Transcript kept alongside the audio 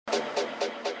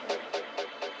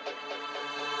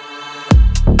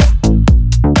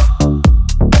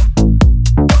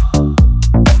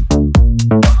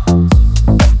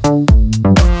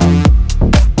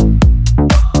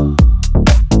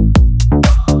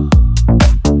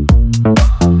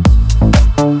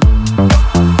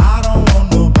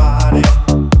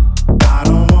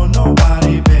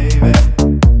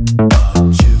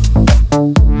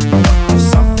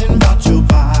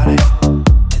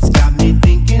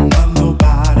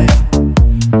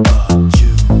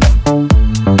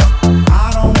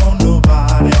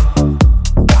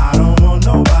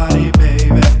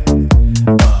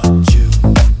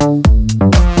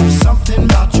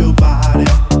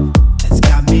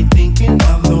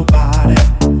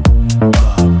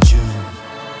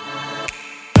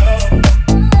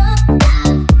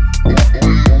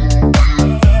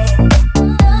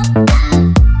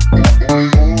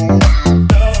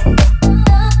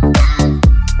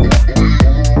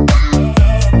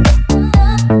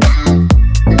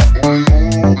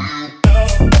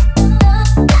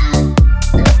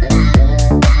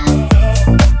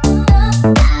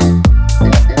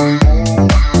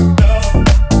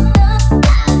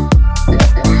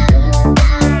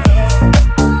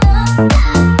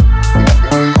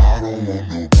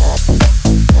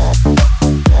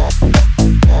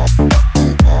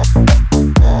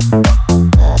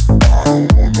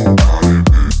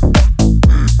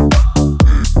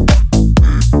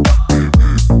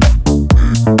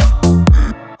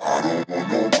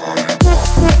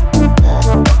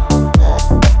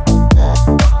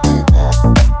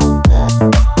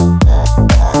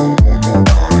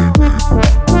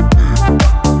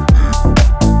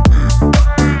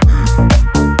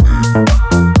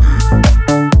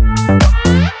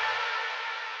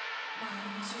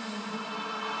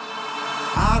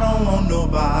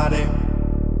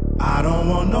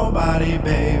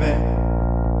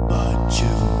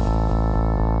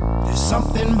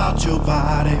Something about your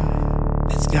body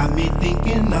that's got me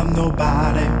thinking I'm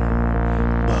nobody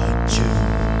but you.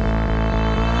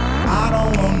 I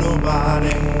don't want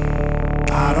nobody,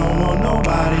 I don't want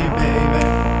nobody, baby,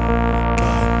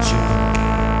 but you.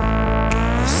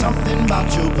 There's something about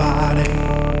your body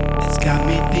that's got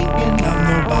me thinking I'm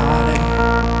nobody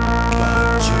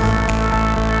but you.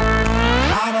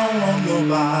 I don't want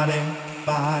nobody,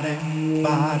 body,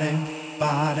 body,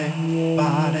 body,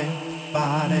 body,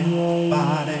 body,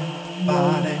 body,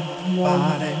 body,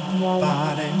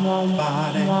 body,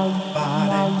 body,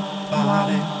 body,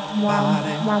 body,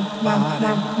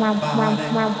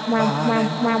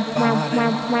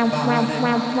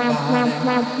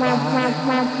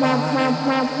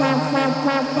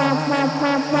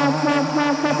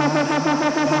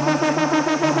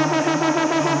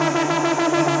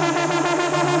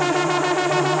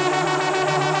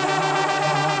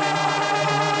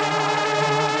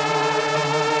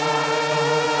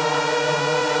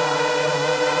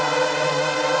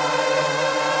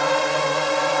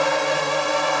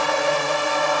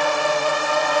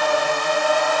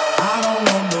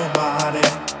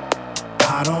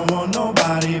 I don't want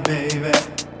nobody, baby,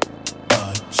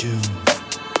 but you.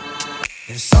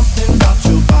 There's something about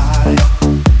your body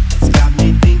that's got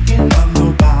me thinking I'm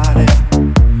nobody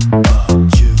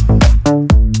but you.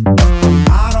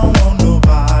 I don't want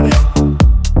nobody,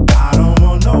 I don't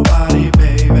want nobody,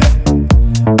 baby,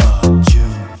 but you.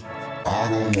 I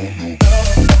don't want nobody.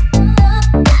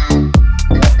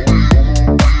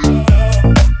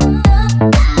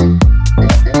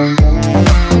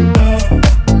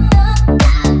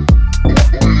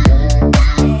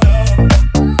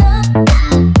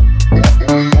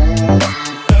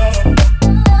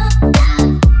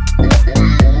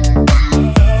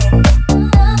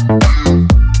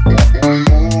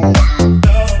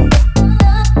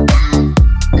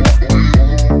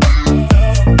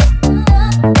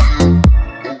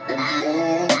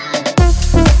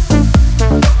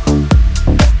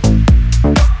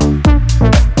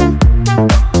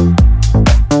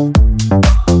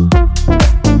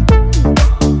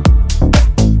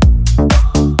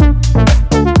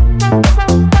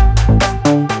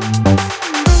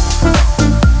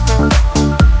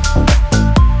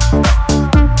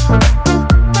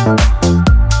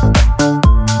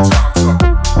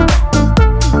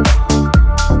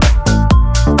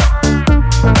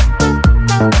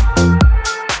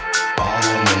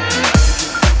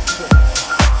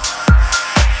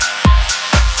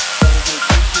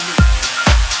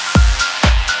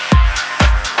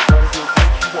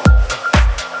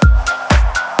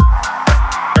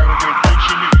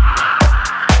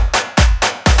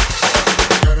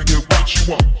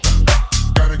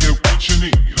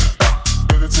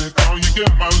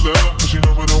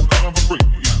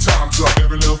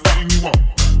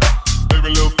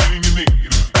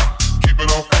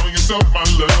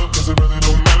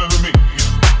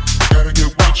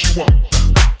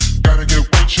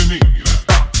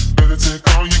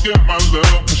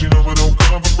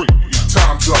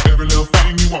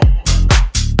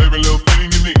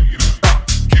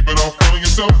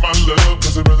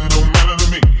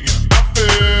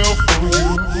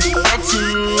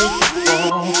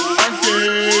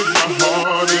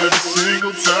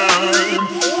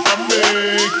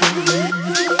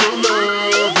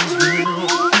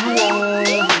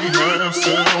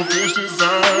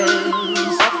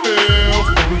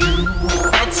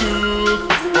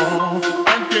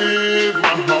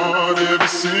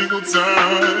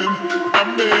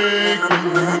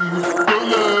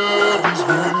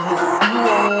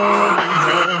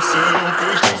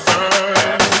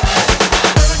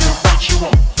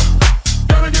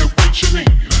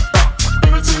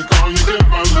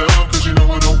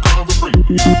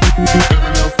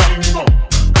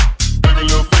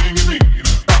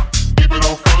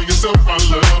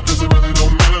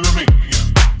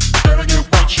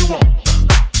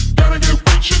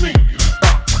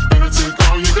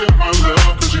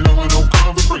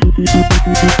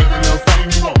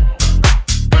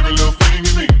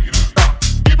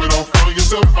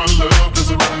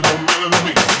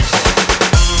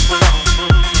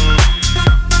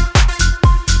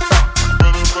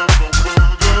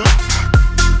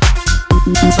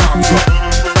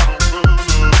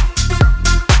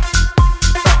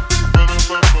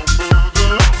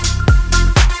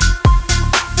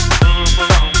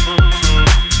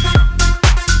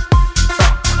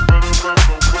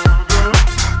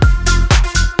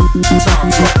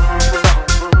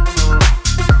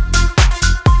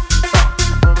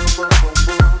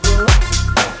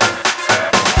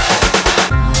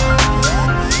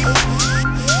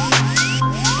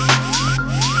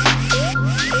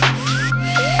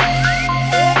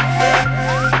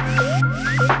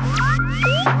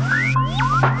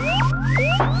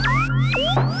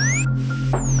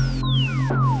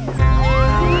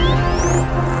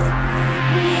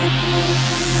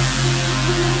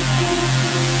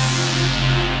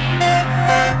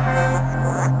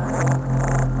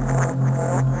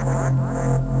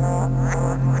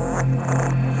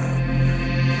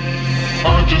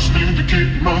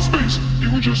 keep my space.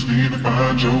 You just need to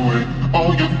find your way.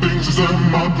 All your things is in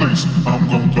my place. I'm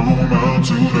gon' throw them out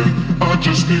today. I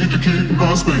just need to keep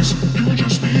my space. You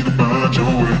just need to find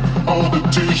your way. All the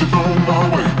tears you throw my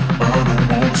way, I don't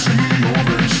wanna see your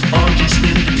face. I just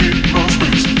need to keep my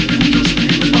space. You just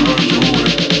need to find your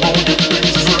way. All your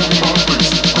things is in my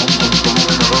place. I'm gon' throw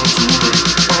them out today.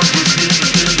 I just need to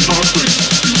keep my space.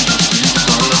 You just need to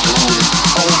find your way.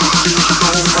 All the tears you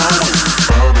throw my way,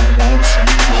 I don't wanna see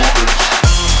your face.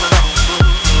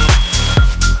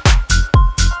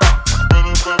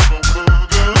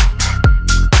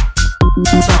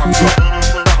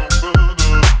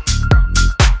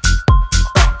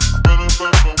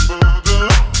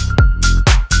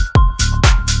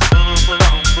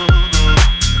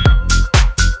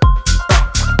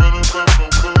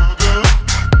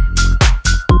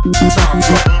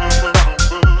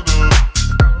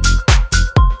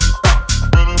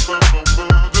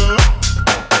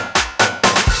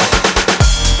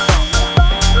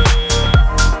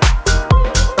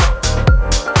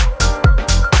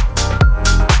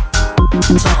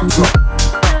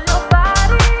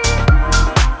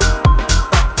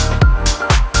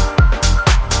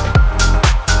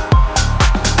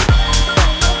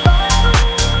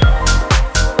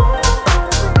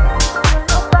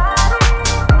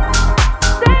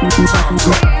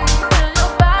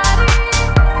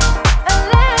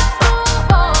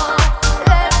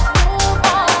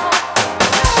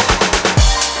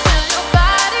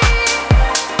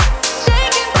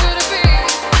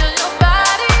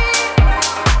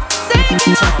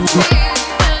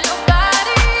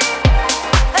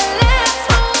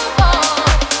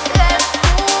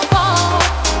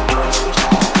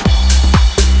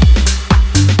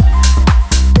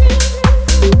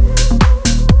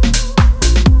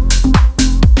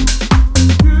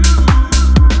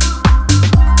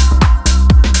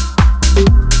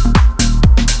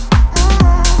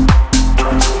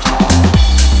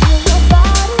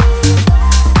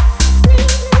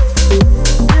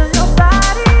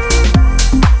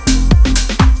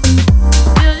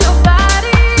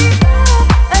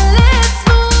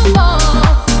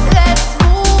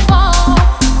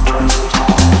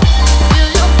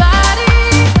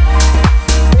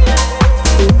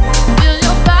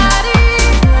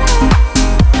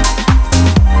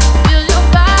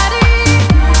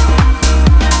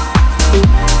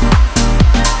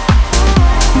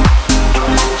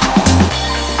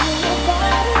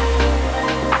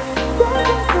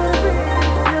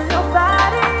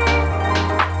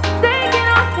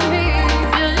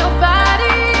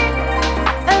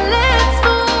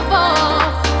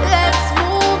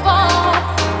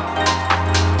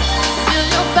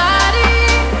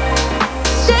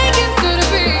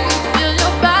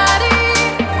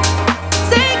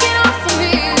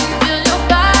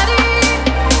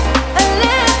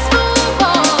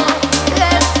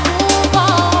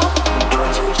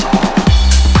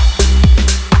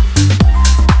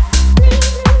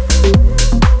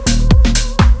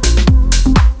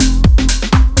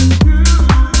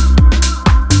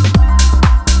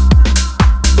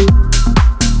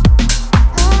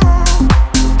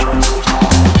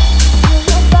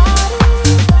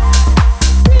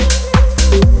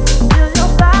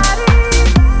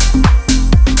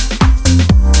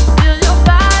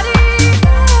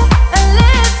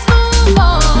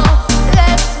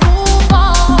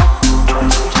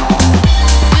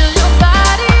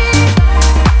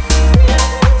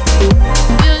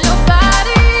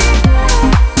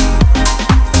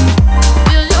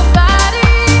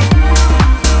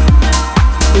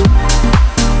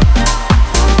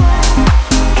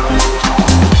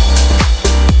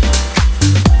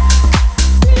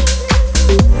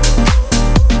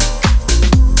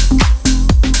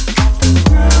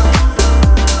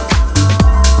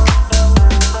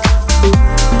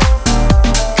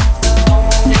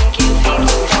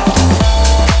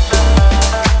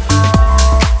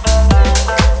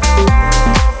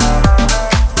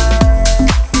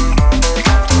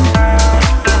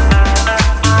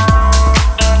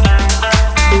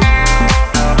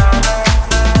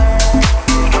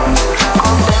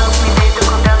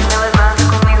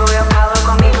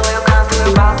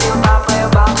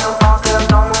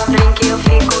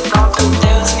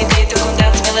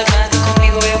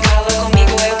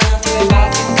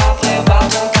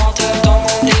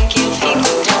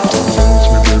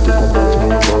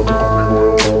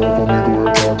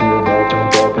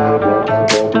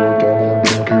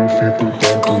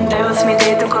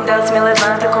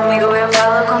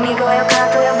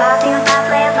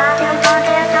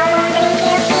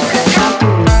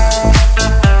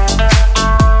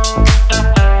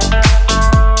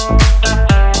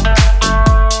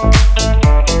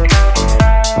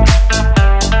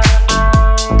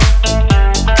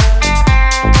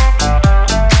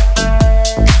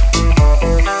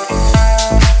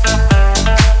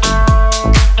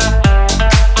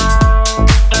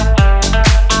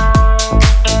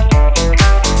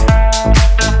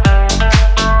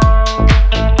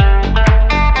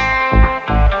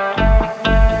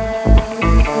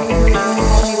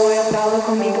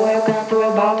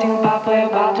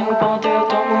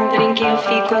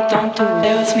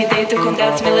 me deito com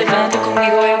Deus, me levanto.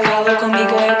 Comigo eu calo,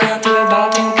 comigo eu canto. Eu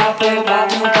bato um papo, eu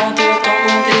bato um ponto. Eu tomo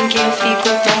um drink, eu fico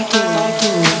tonto,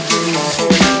 tonto.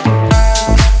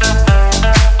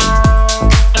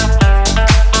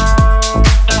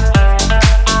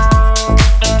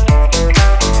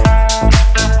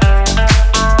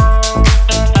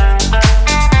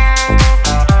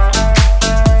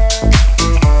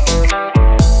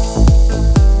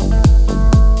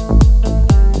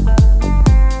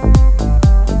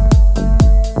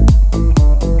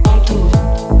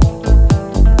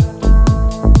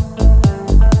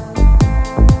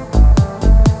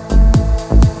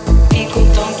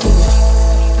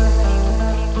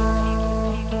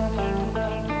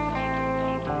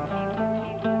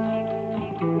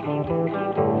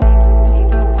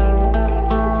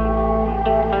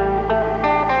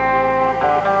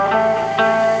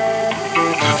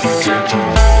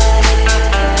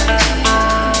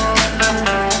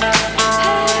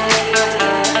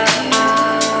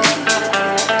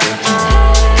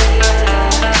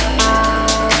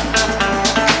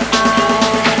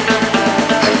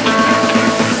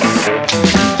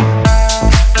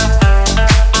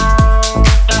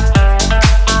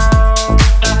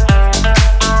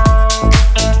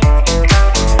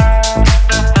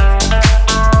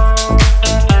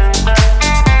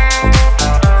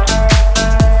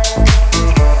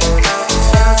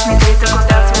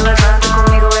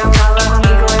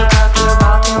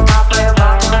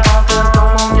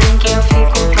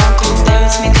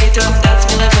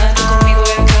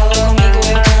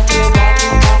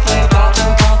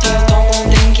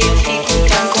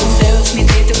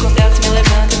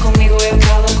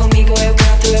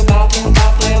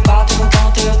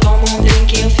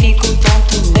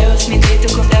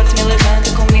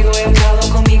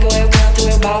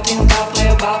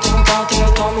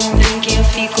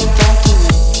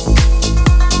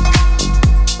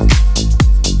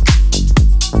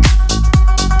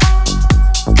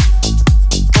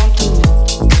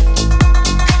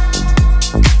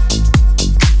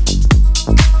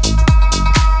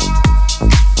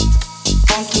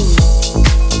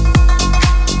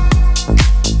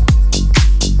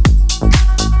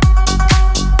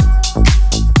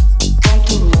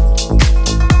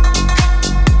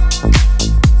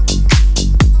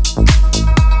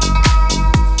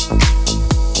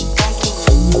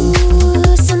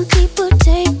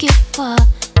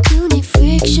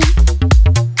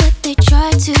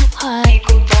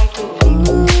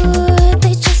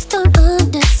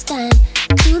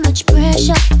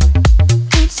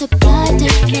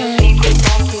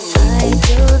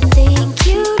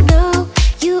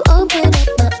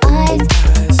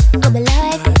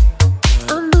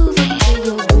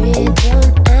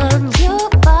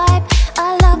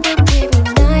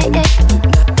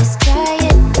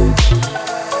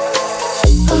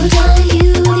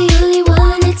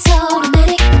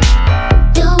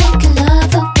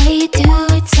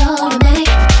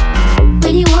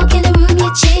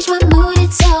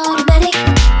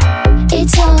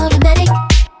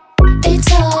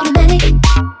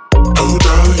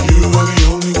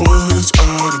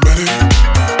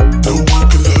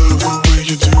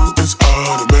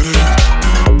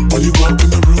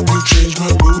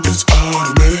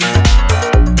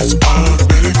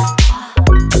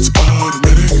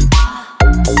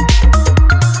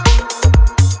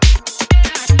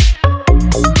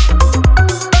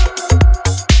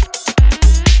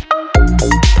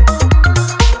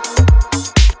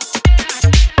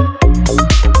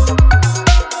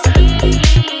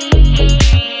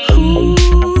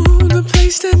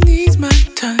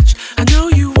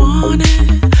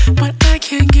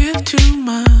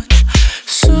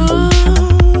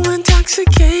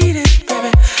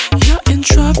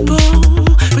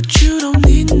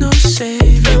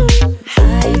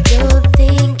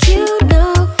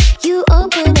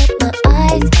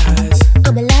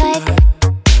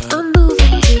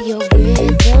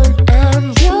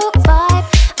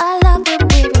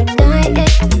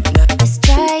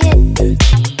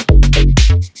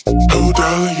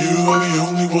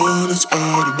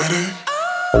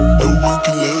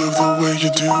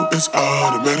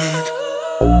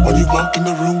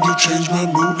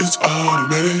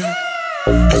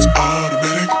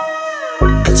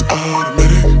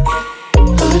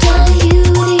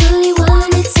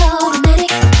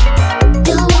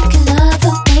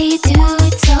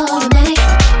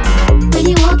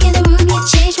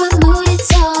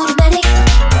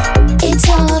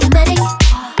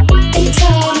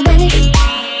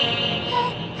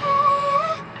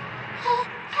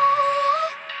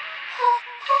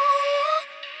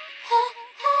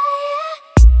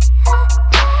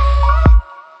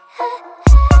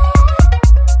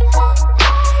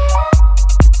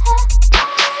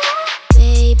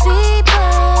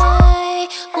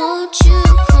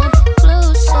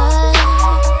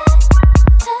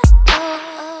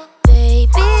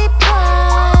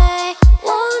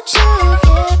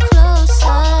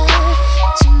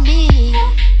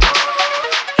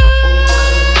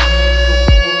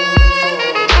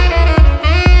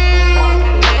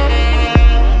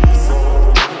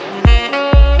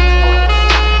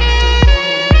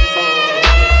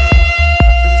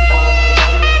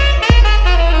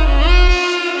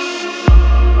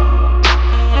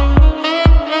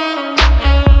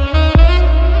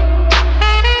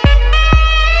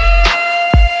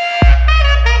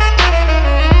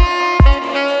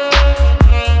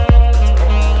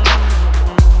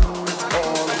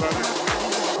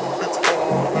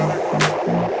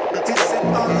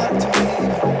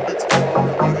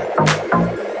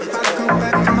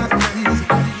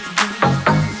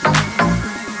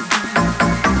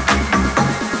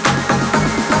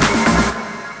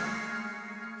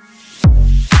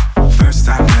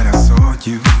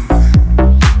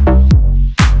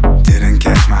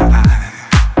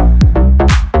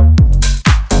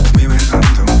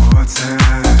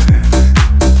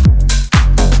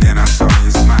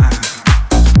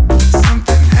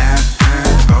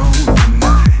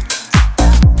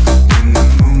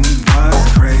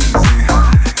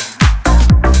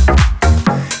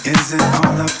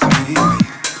 all up to me?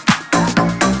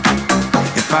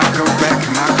 If I go back,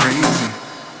 am I crazy?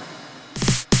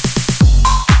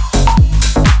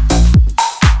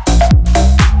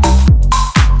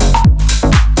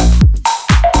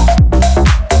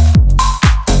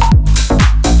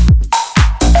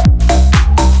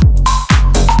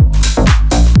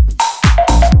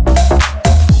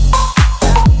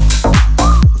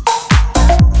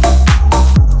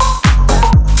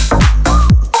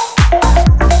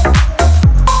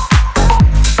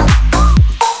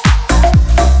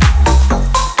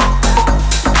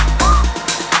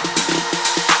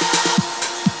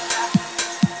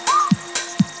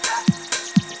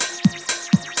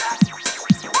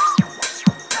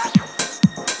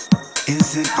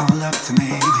 Is it all up to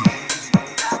me?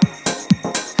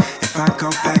 If I go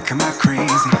back, am I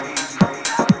crazy?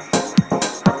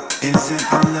 Is it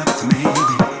all up to me?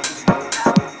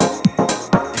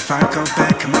 If I go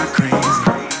back, am I crazy?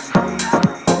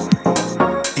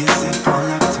 Is it all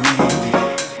up to me?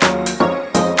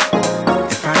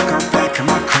 If I go back, am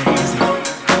I crazy?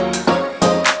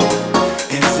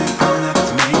 Is it all up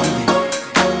to me?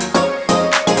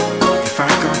 If I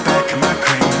go back, am I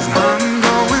crazy? I'm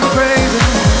going crazy.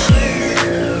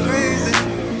 Crazy,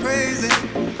 crazy,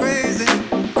 crazy,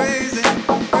 crazy,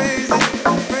 crazy,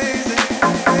 crazy,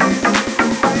 crazy.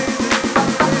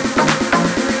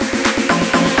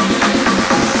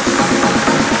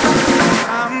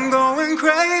 I'm going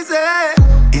crazy.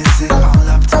 Is it all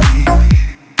up to me?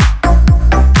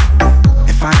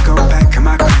 If I go back, am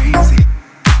I crazy?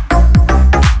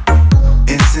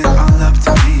 Is it all up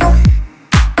to me?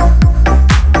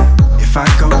 If I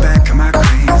go back, am I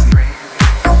crazy?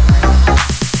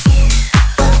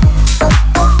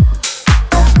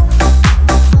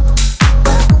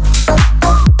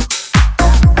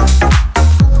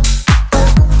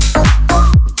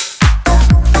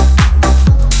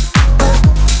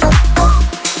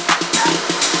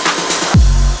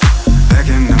 Back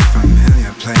in a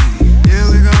familiar place. Here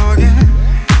we go again.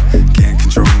 Can't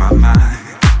control my mind.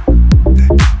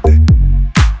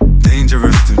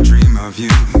 Dangerous to dream of you.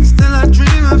 Still I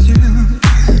dream of you.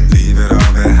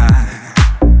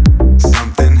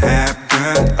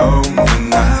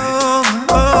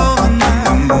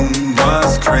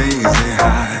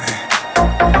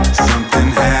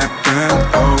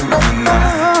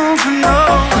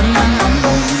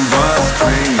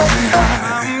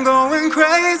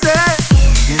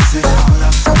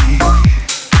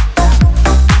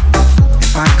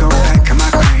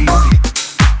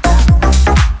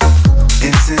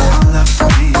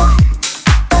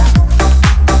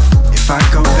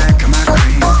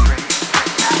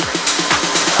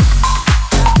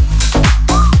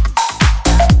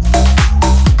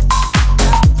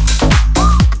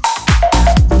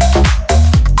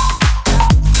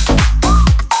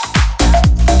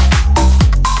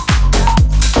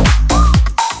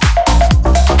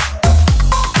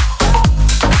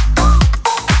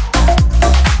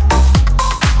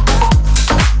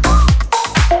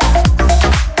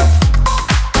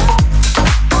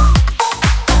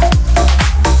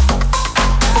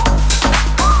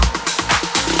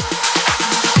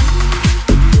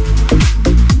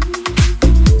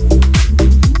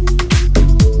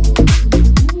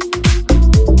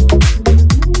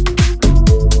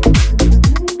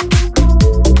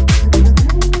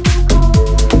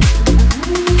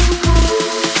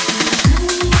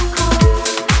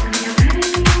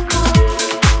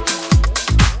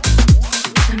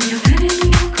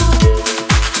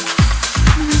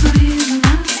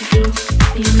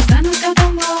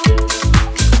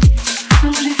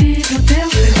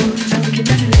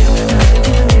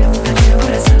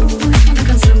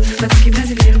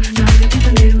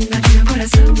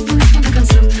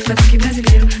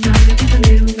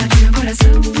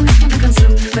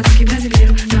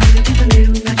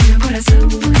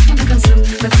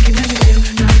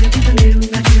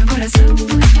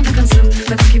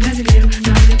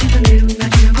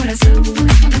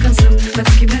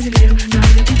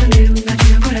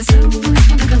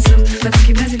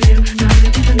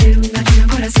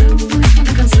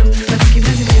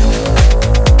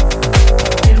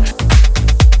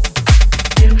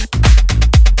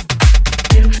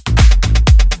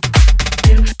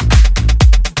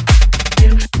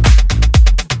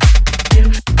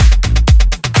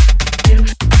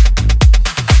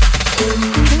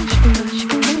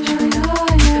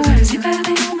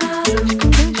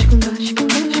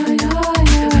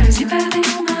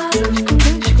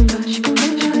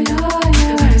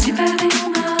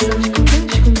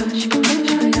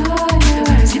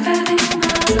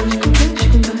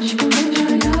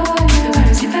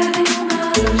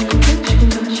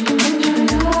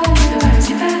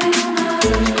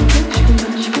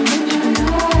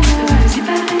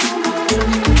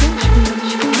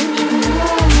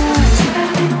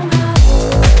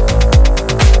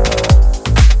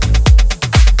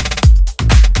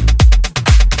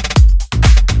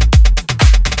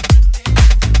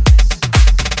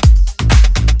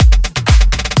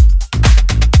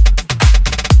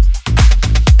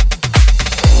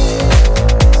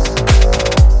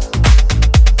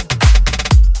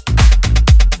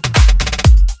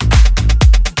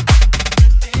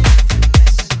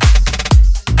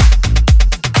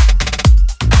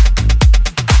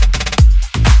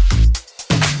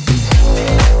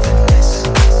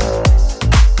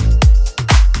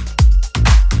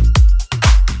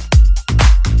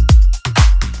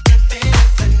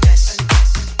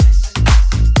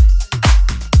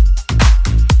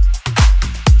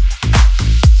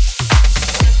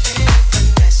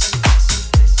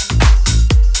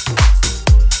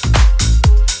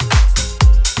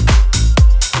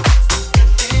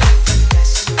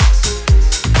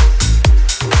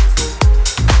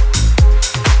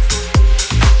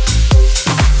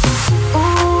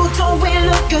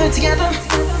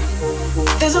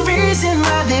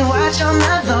 why they watch all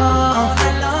night long.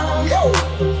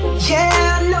 Yeah,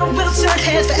 I know we'll turn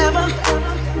heads forever.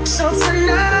 So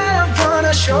tonight I'm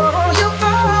gonna show you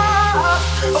all.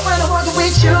 When I walk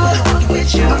with you, I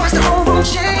watch the whole room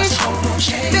change.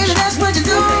 Baby, that's what you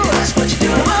do. Oh,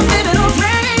 baby, don't play.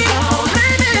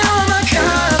 Blame it on my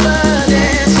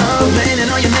confidence. I'm blaming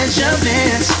on your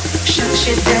measurements. Shut the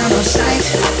shit down on sight.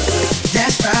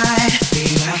 That's right. Be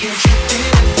out here tripping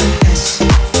and finesse.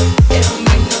 It don't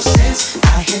make no sense.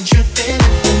 Out here tripping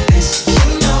and finesse.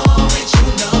 You know it, you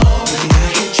know it. Be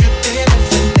out here tripping and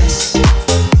finesse.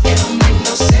 It don't make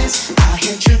no sense. Out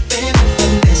here tripping and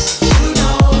finesse. You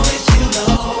know it, you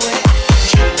know it.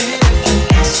 Tripping and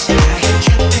finesse. Out here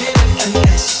tripping and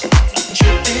finesse.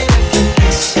 Tripping and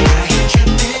finesse. Out here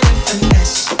tripping and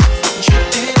finesse.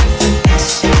 Tripping and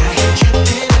finesse. Out here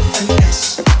tripping and finesse.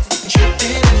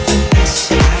 Tripping and finesse.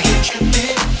 Out here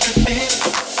tripping, tripping.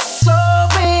 Slow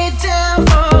it down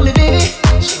for me, baby.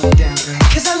 Slow it down, girl.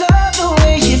 'Cause I love the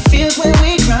way it feels when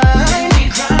we grind.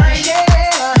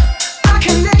 Yeah. Our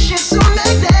connection's so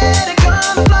magnetic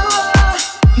on the floor.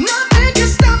 Nothing can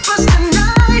stop us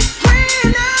tonight.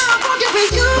 When I'm walking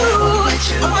with you,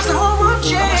 I watch the whole world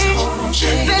change.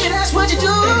 Baby, that's what you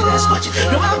do.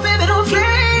 No, baby, don't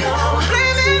play.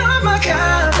 Blame it on my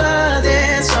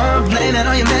confidence. Or blame it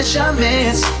on your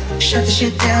measurements. Shut the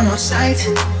shit down on sight.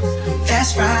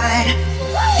 That's right.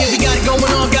 Yeah, we got it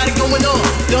going on, got it going on.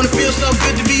 Don't it feel so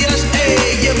good to be us?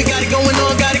 Hey, yeah, we got it going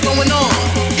on, got it going on.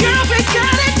 Girl, we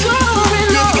got it going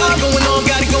Yeah, we got on. it going on,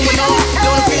 got it going on.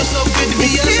 Don't it feel so good to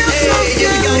be us? Hey,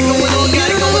 yeah, we got it going on, got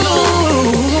it going on.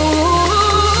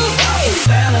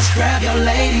 Fellas, grab your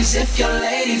ladies if your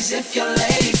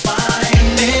lady fine.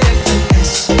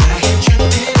 Finesse, I hear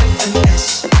tripping and finesse.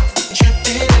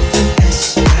 Tripping and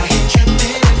finesse, I hear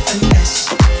tripping and finesse.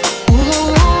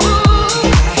 Ooh,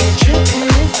 I hear tripping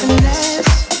and finesse.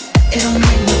 It don't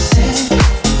make no sense.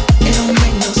 It don't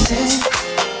make no sense.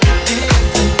 Tripping and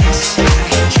finesse, I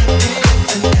hear tripping and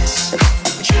finesse.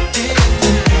 Tripping and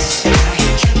finesse, I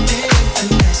hear tripping and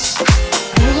finesse.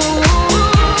 Ooh,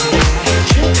 I hear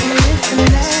tripping and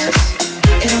finesse.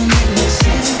 It don't make no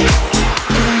sense.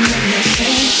 It don't make no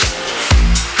sense.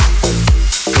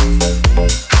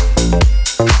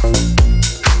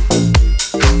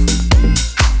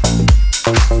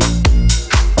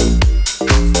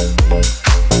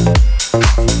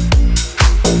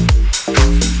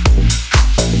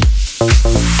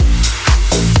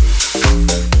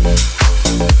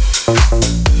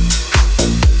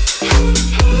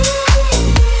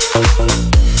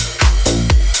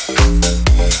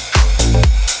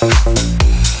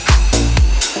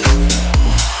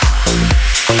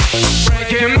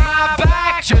 Breaking my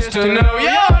back just to know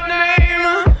your name.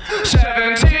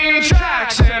 17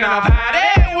 tracks and I've had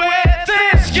it with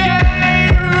this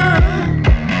game.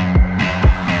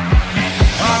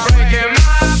 I'm breaking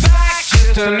my back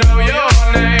just to know your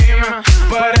name.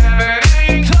 But heaven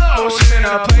ain't close in a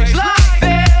place like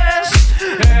this.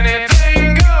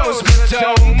 Anything goes, but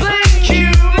don't blink,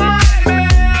 you might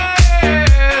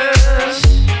miss.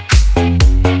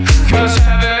 'Cause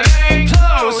heaven ain't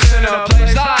close in a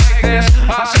place like this.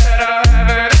 I said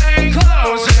heaven ain't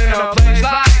close in a place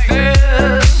like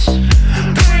this.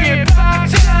 Bring it back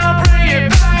down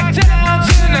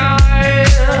tonight.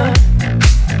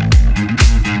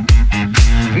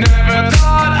 Never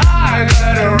thought I'd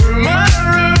let a rumor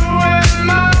ruin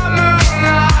my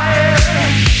moonlight.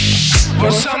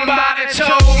 But somebody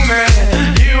told me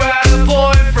you had a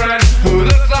boyfriend who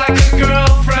looked like a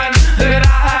girlfriend that I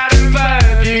had in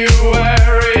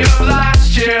February of last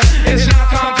year. It's not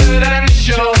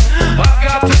confidential. I've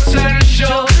got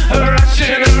potential.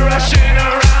 Rushing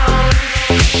around.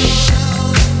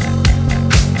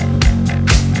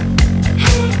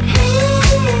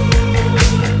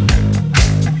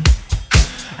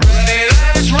 Ready,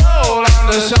 let's roll on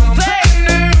to something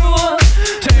new.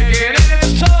 Taking its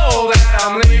toll that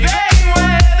I'm leaving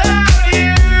without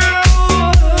you.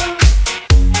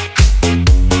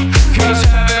 'Cause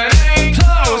heaven ain't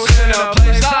close in a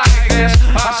place like this.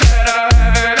 I said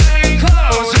heaven ain't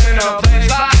close in a place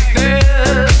like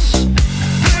this.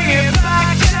 Bring it back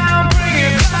down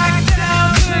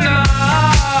tonight.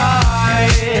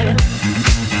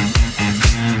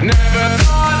 Never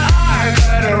thought I'd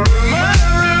let a rumor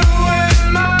ruin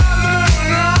my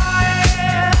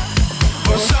moonlight.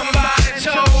 But somebody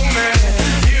told me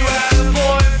you had a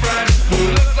boyfriend who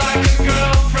looked like a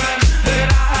girlfriend that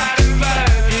I had in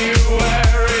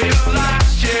February of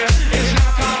last year. It's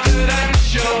not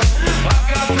confidential. I've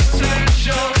got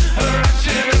potential.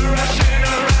 Rushing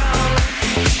around.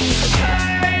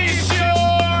 Place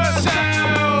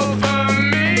yourself for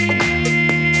me.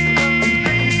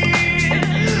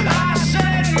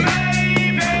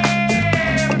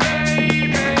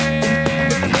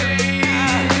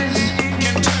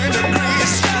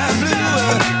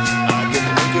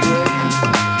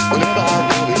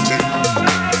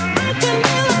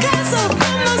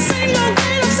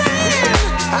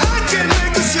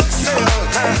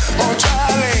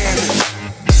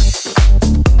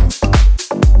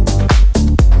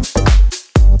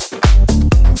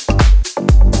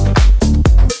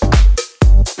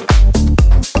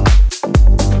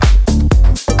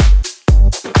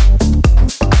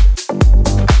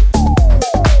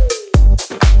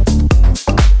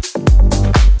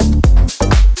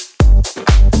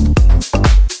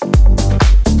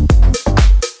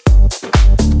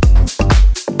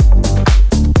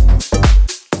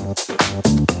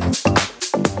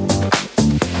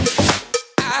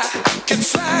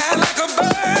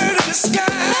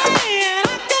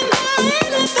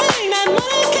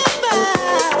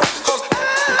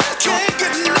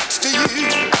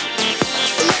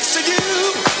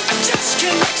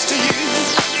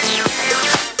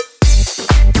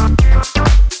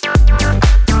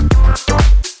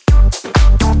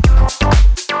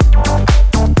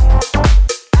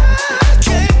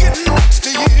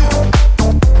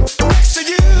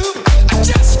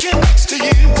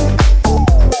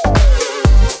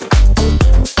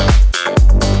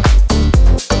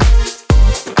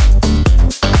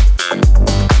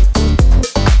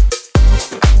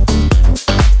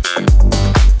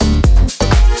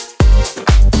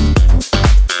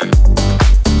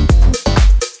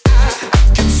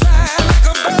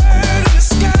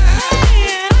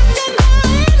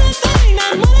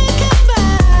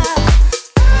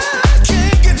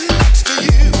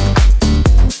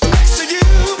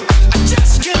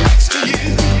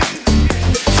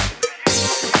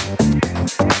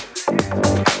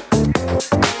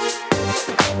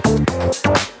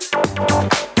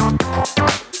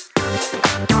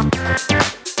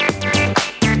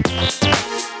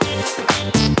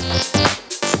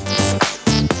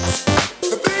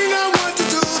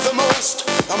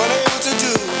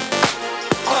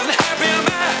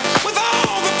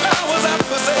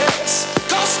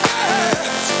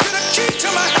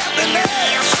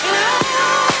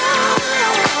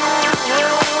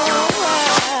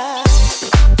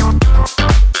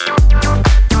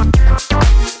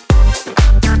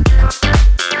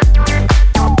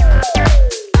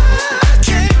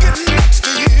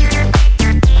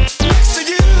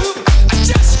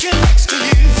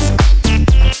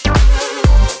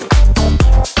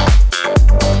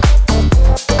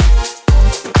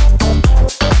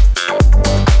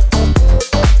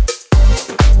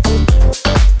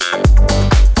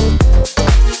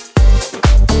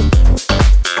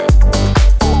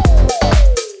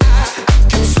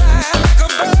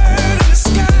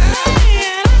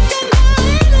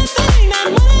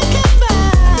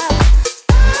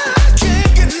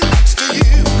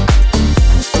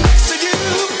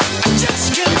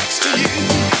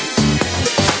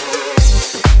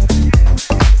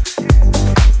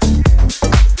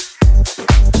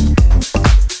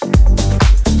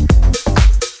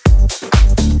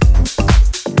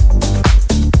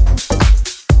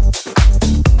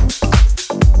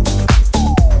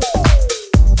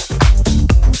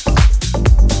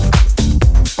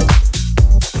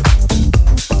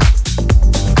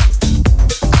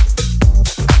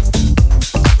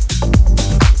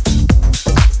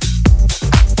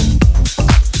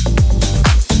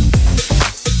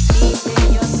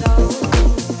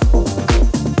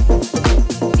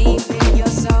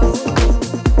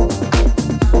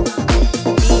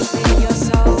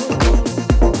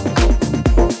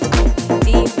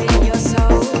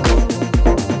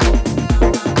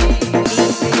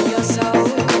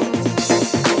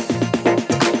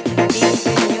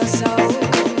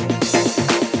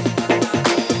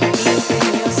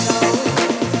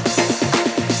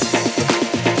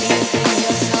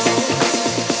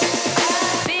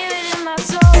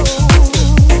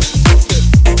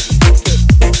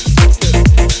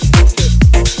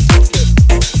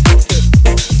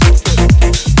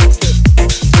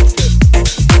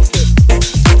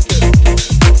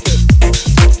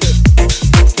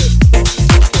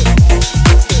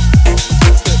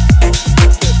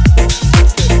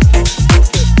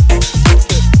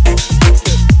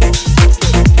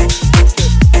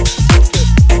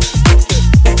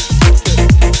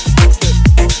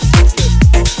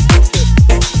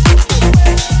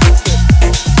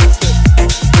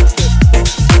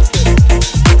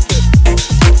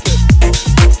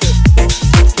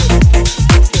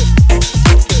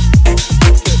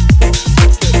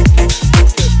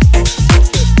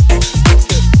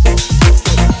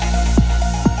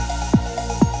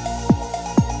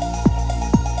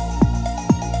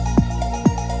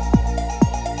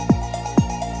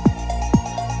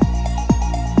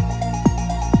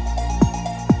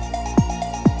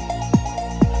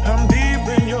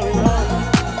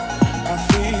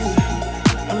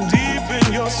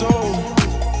 soul.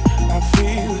 I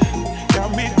feel it,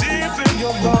 got me deep in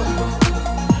your love.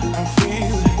 I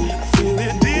feel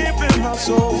it deep in my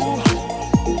soul.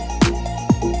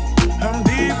 I'm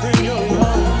deep in your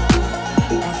love.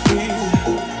 I feel it,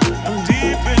 I'm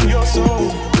deep in your soul.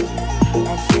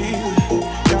 I feel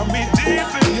it, got me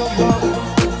deep in your love.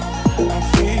 I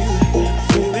feel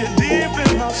it deep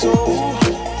in my soul.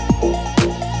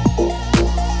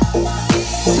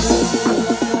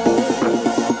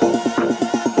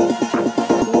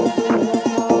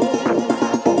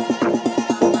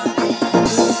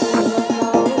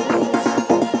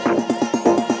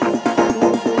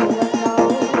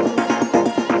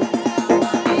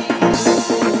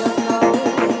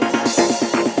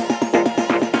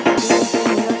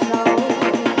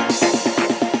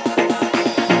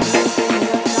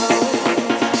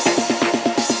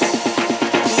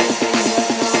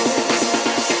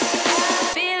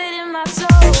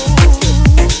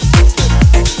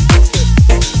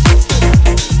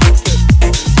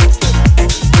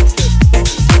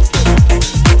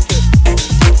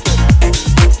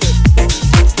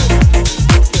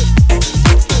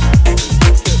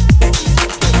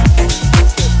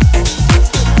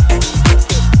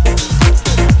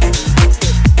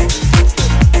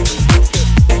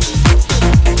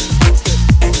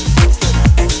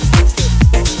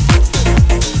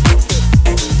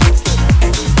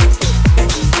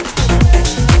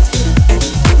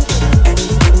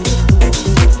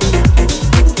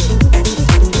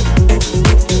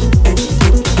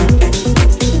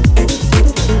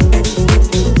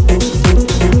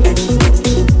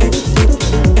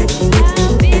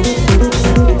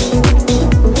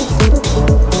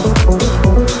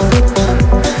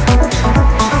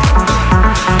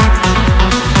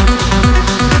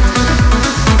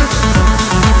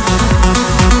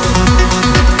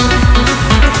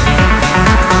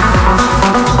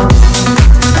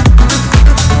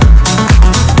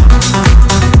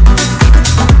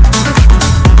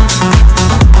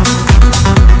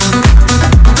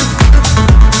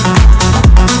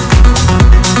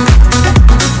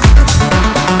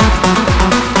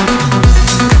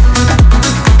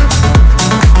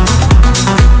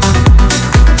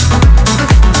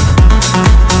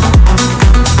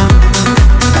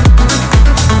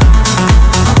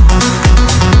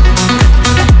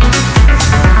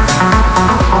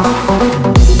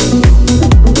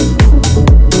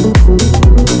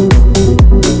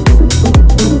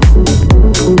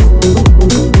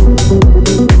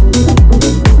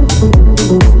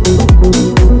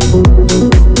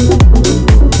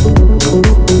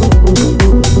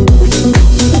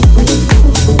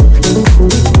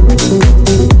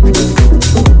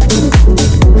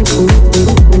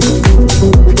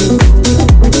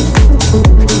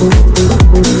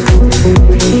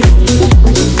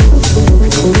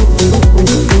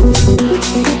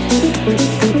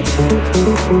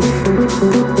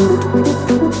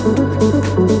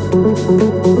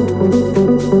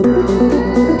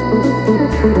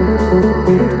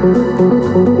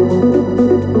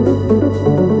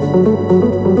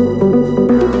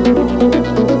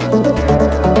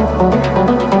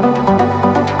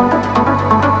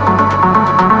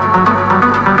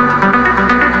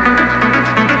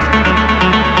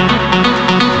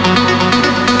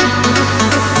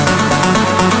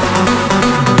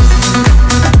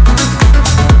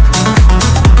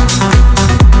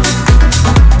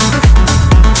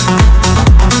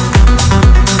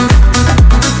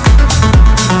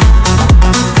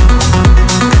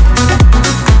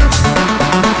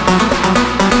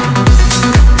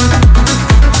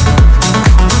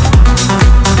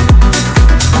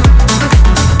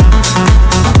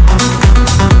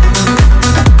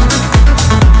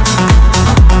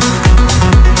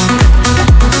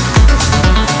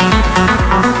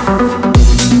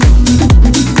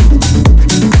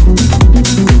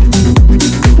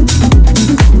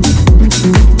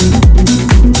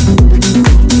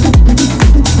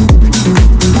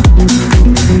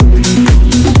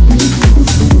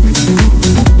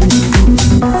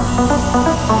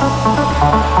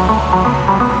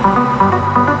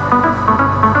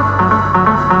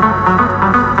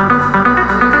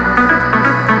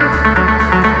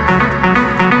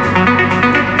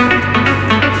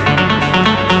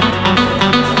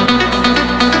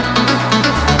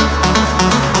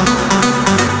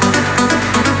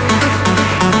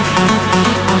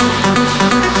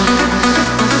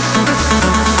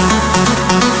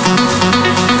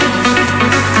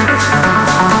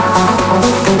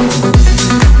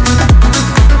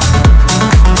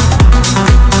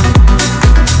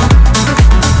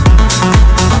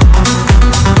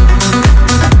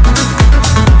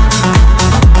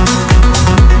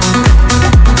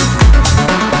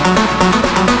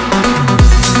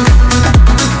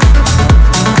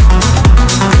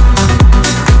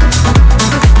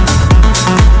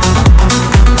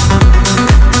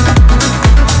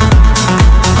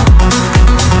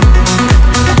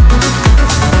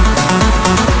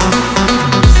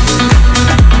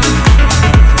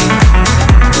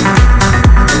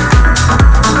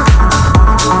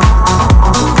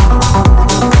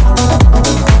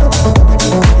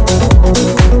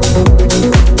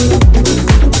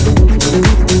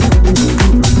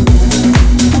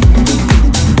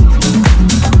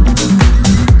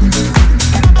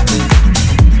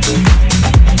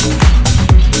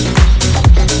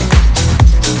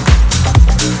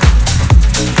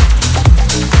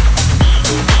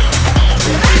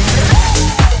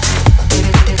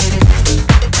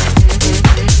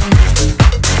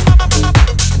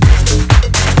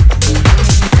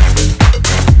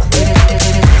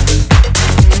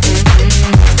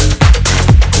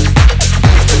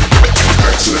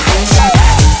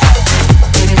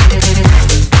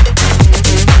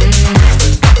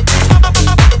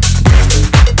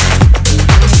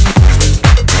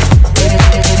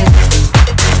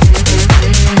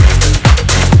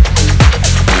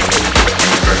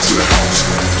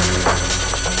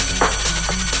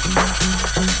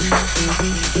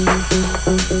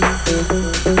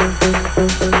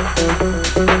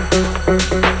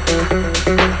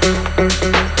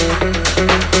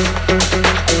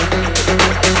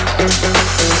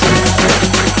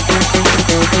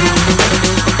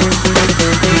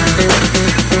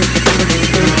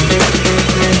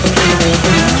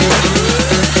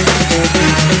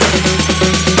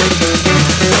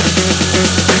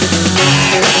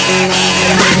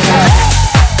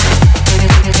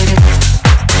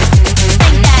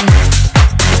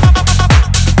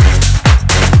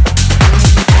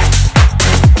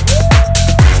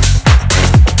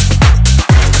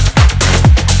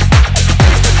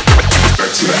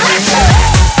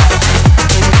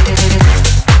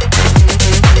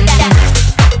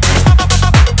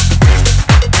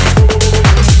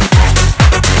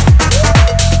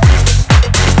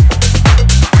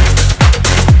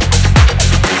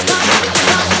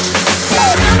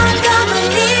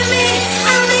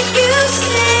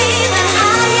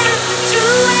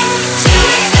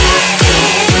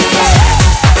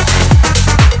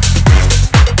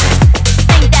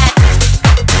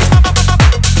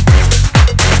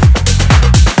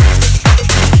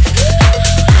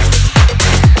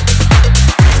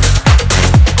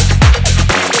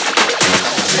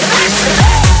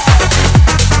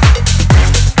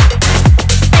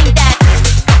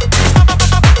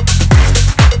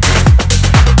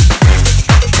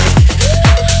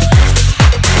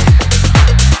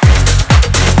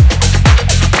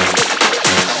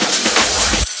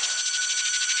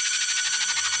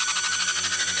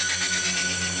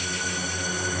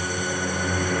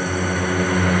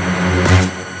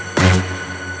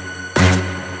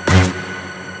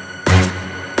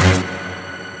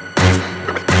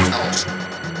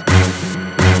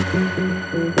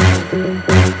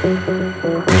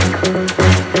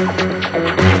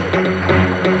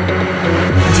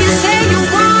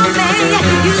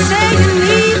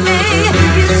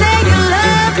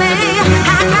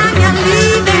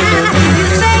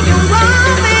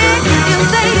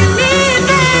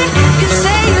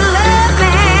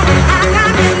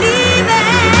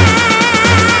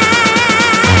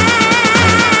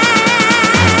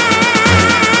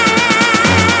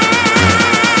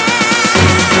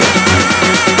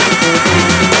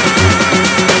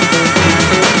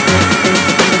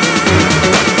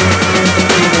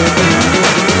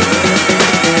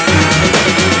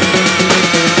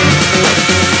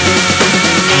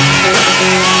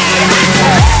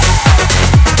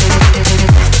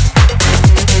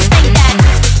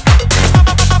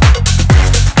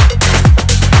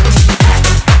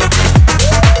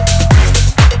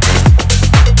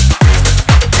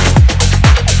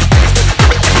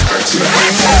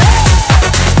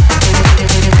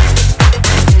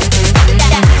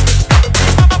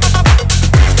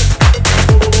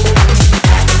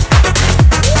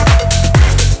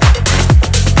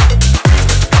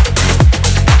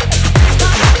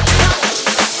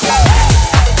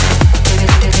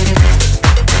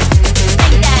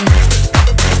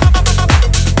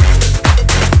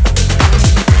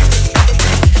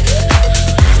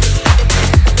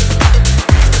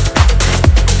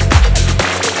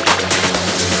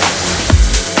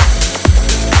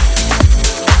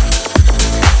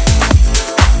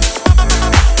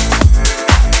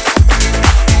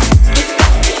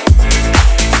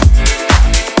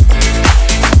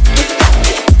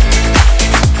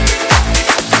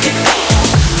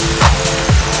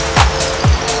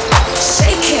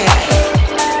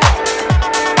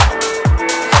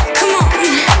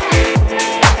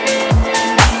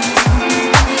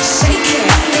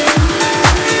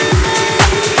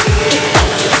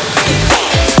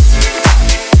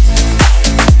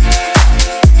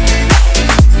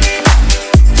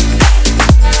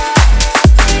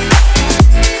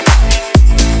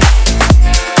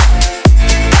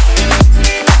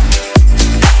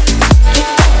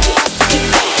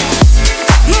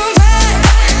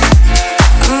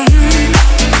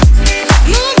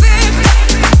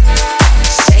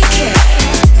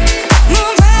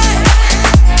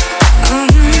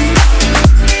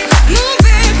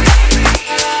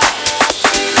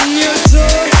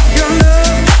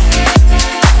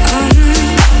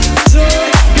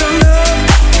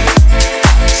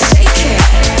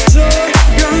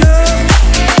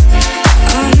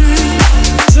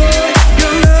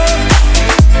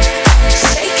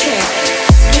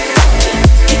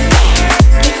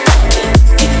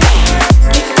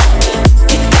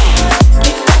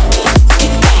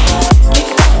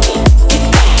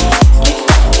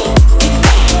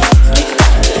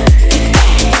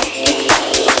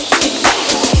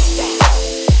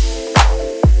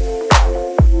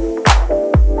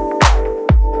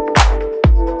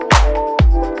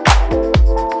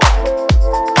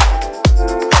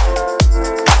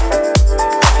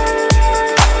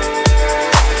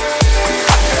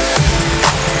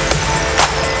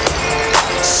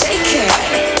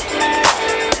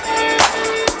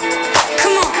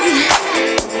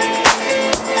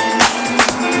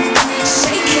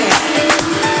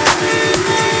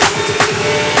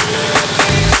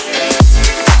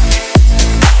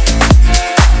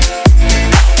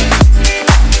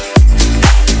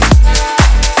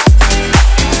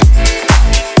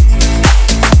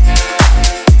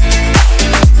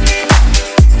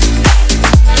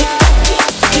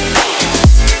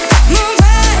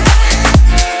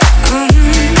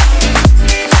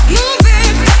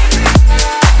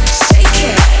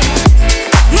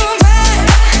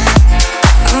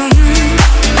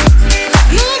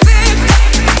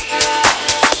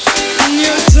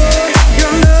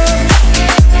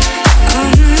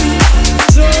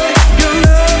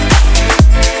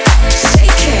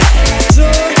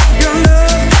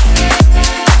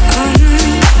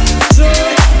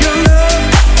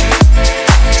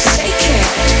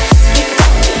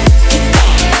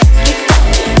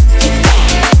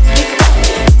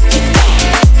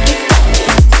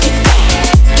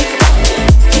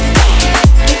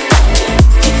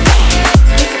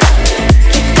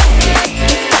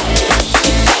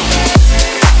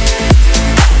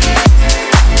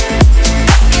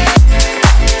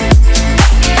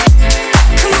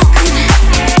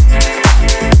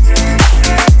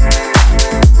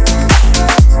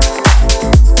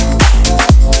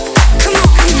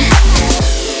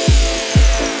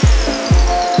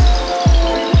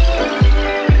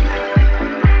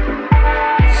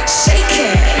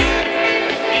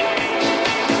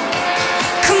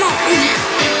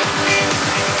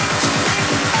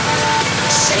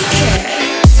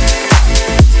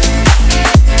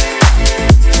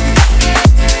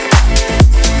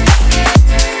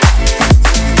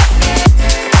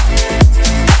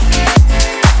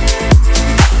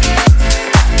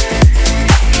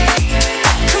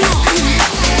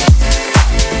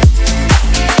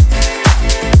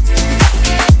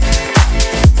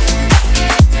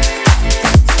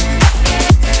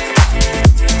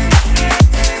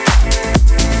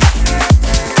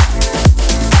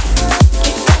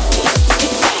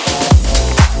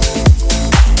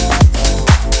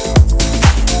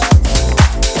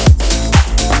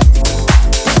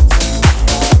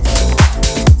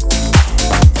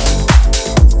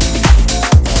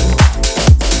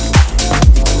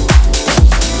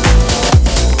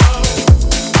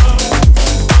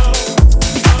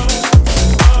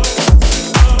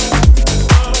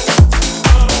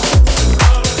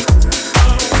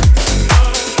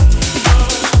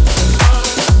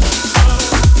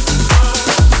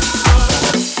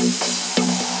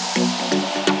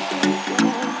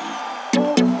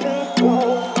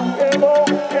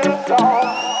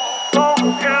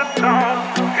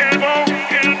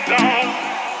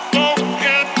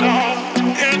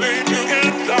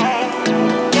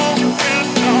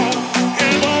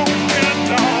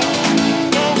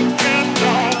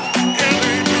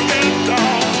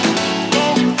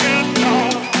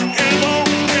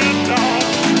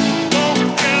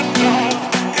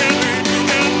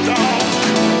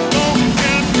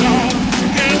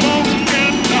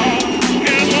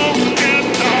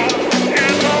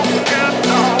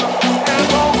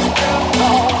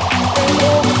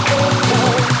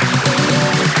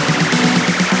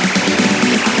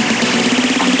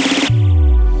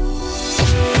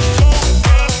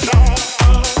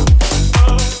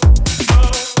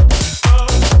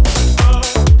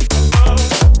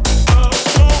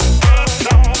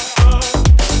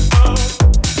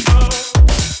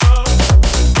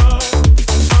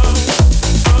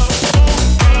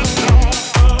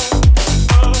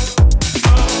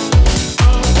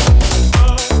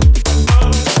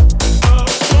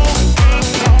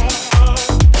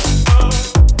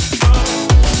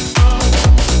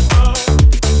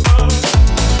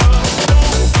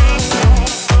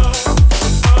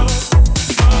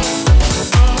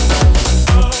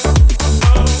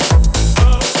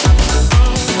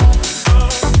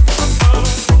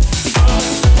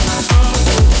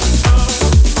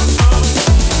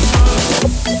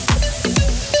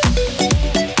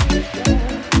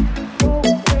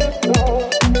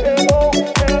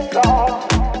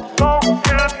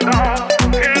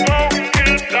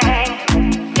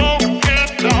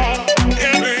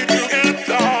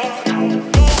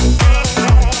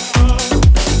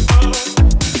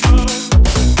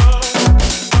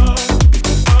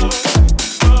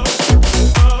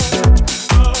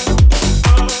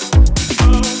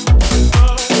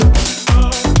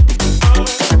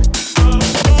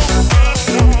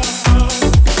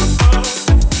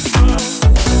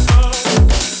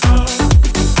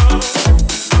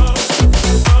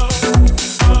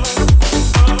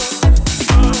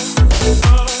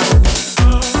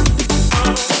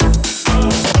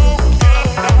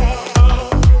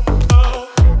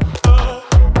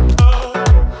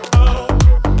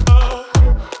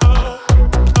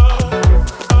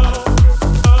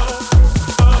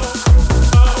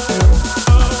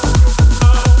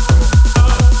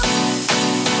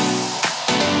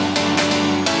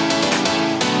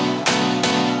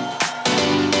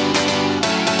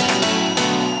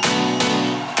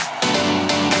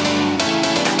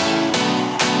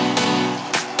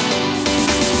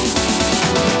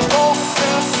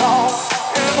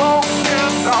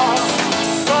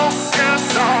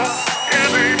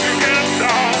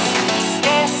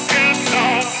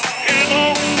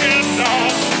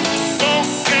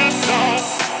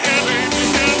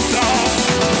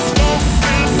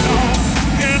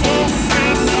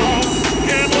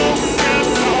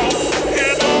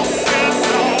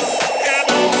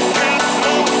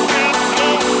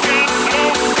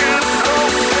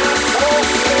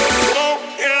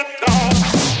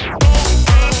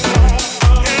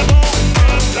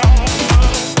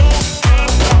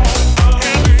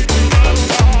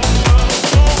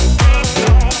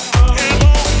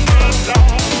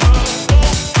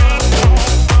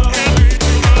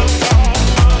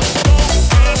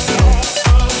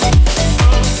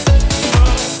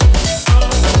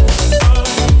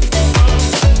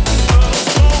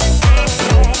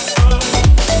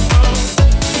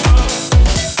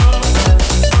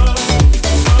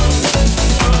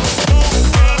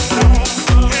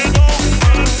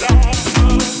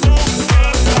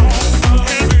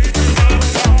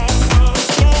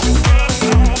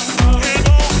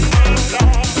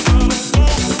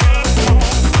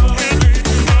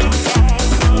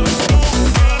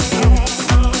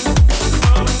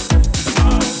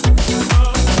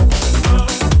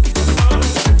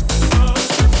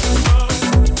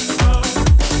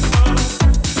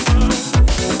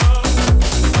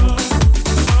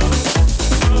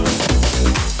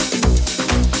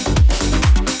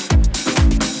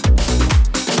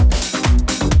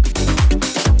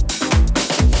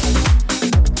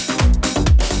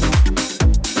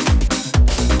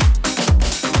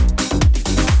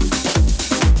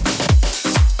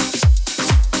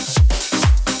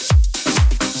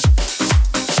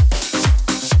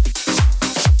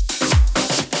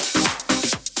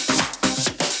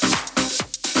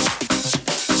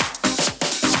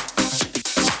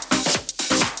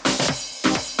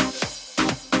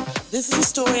 This is a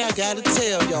story I gotta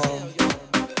tell y'all.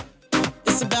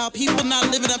 It's about people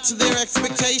not living up to their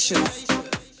expectations.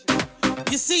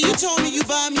 You see, you told me you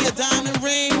buy me a diamond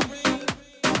ring.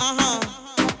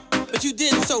 But you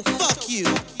didn't, so fuck you.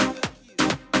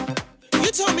 You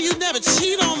told me you'd never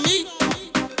cheat on me.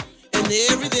 And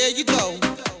there you go.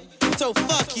 So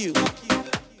fuck you.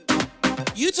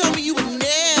 You told me you would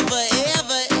never,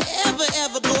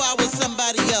 ever go out with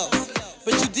somebody else.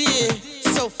 But you did,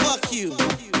 so fuck you.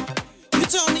 You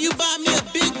told me you buy me a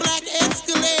big black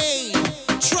Escalade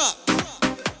truck.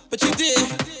 But you did,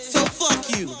 so fuck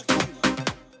you.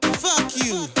 Fuck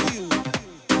you.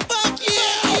 Fuck you!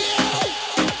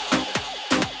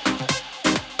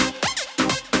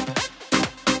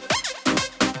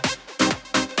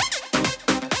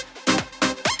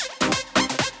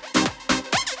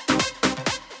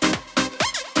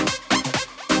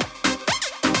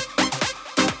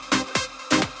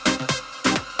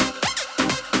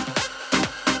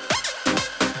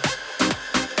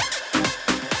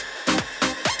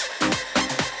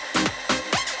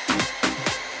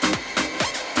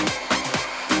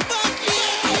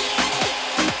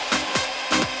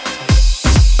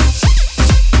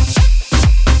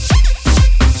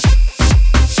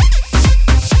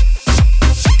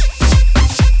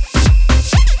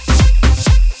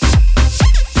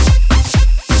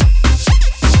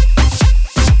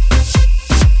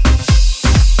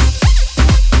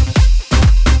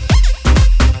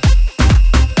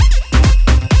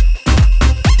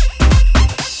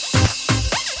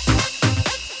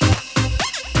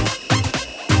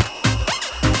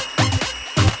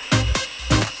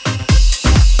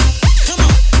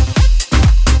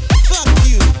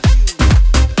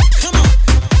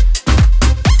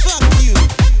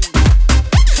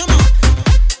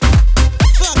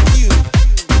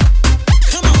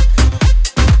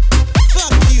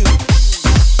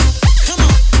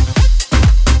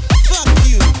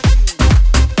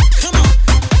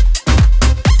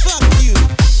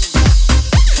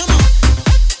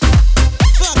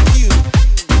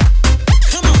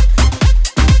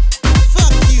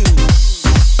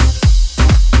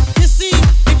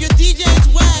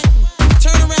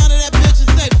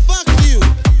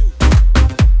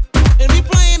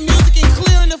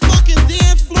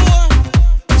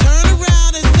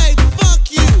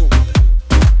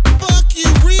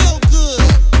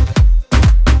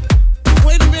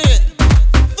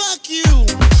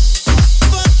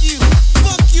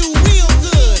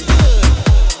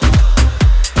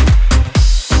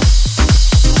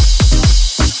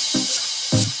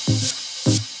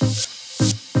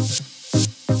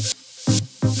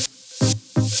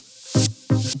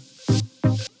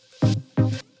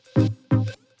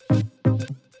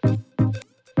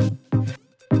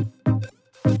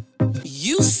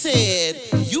 You said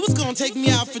you was gonna take me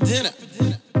out for dinner,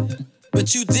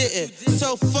 but you didn't,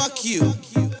 so fuck you.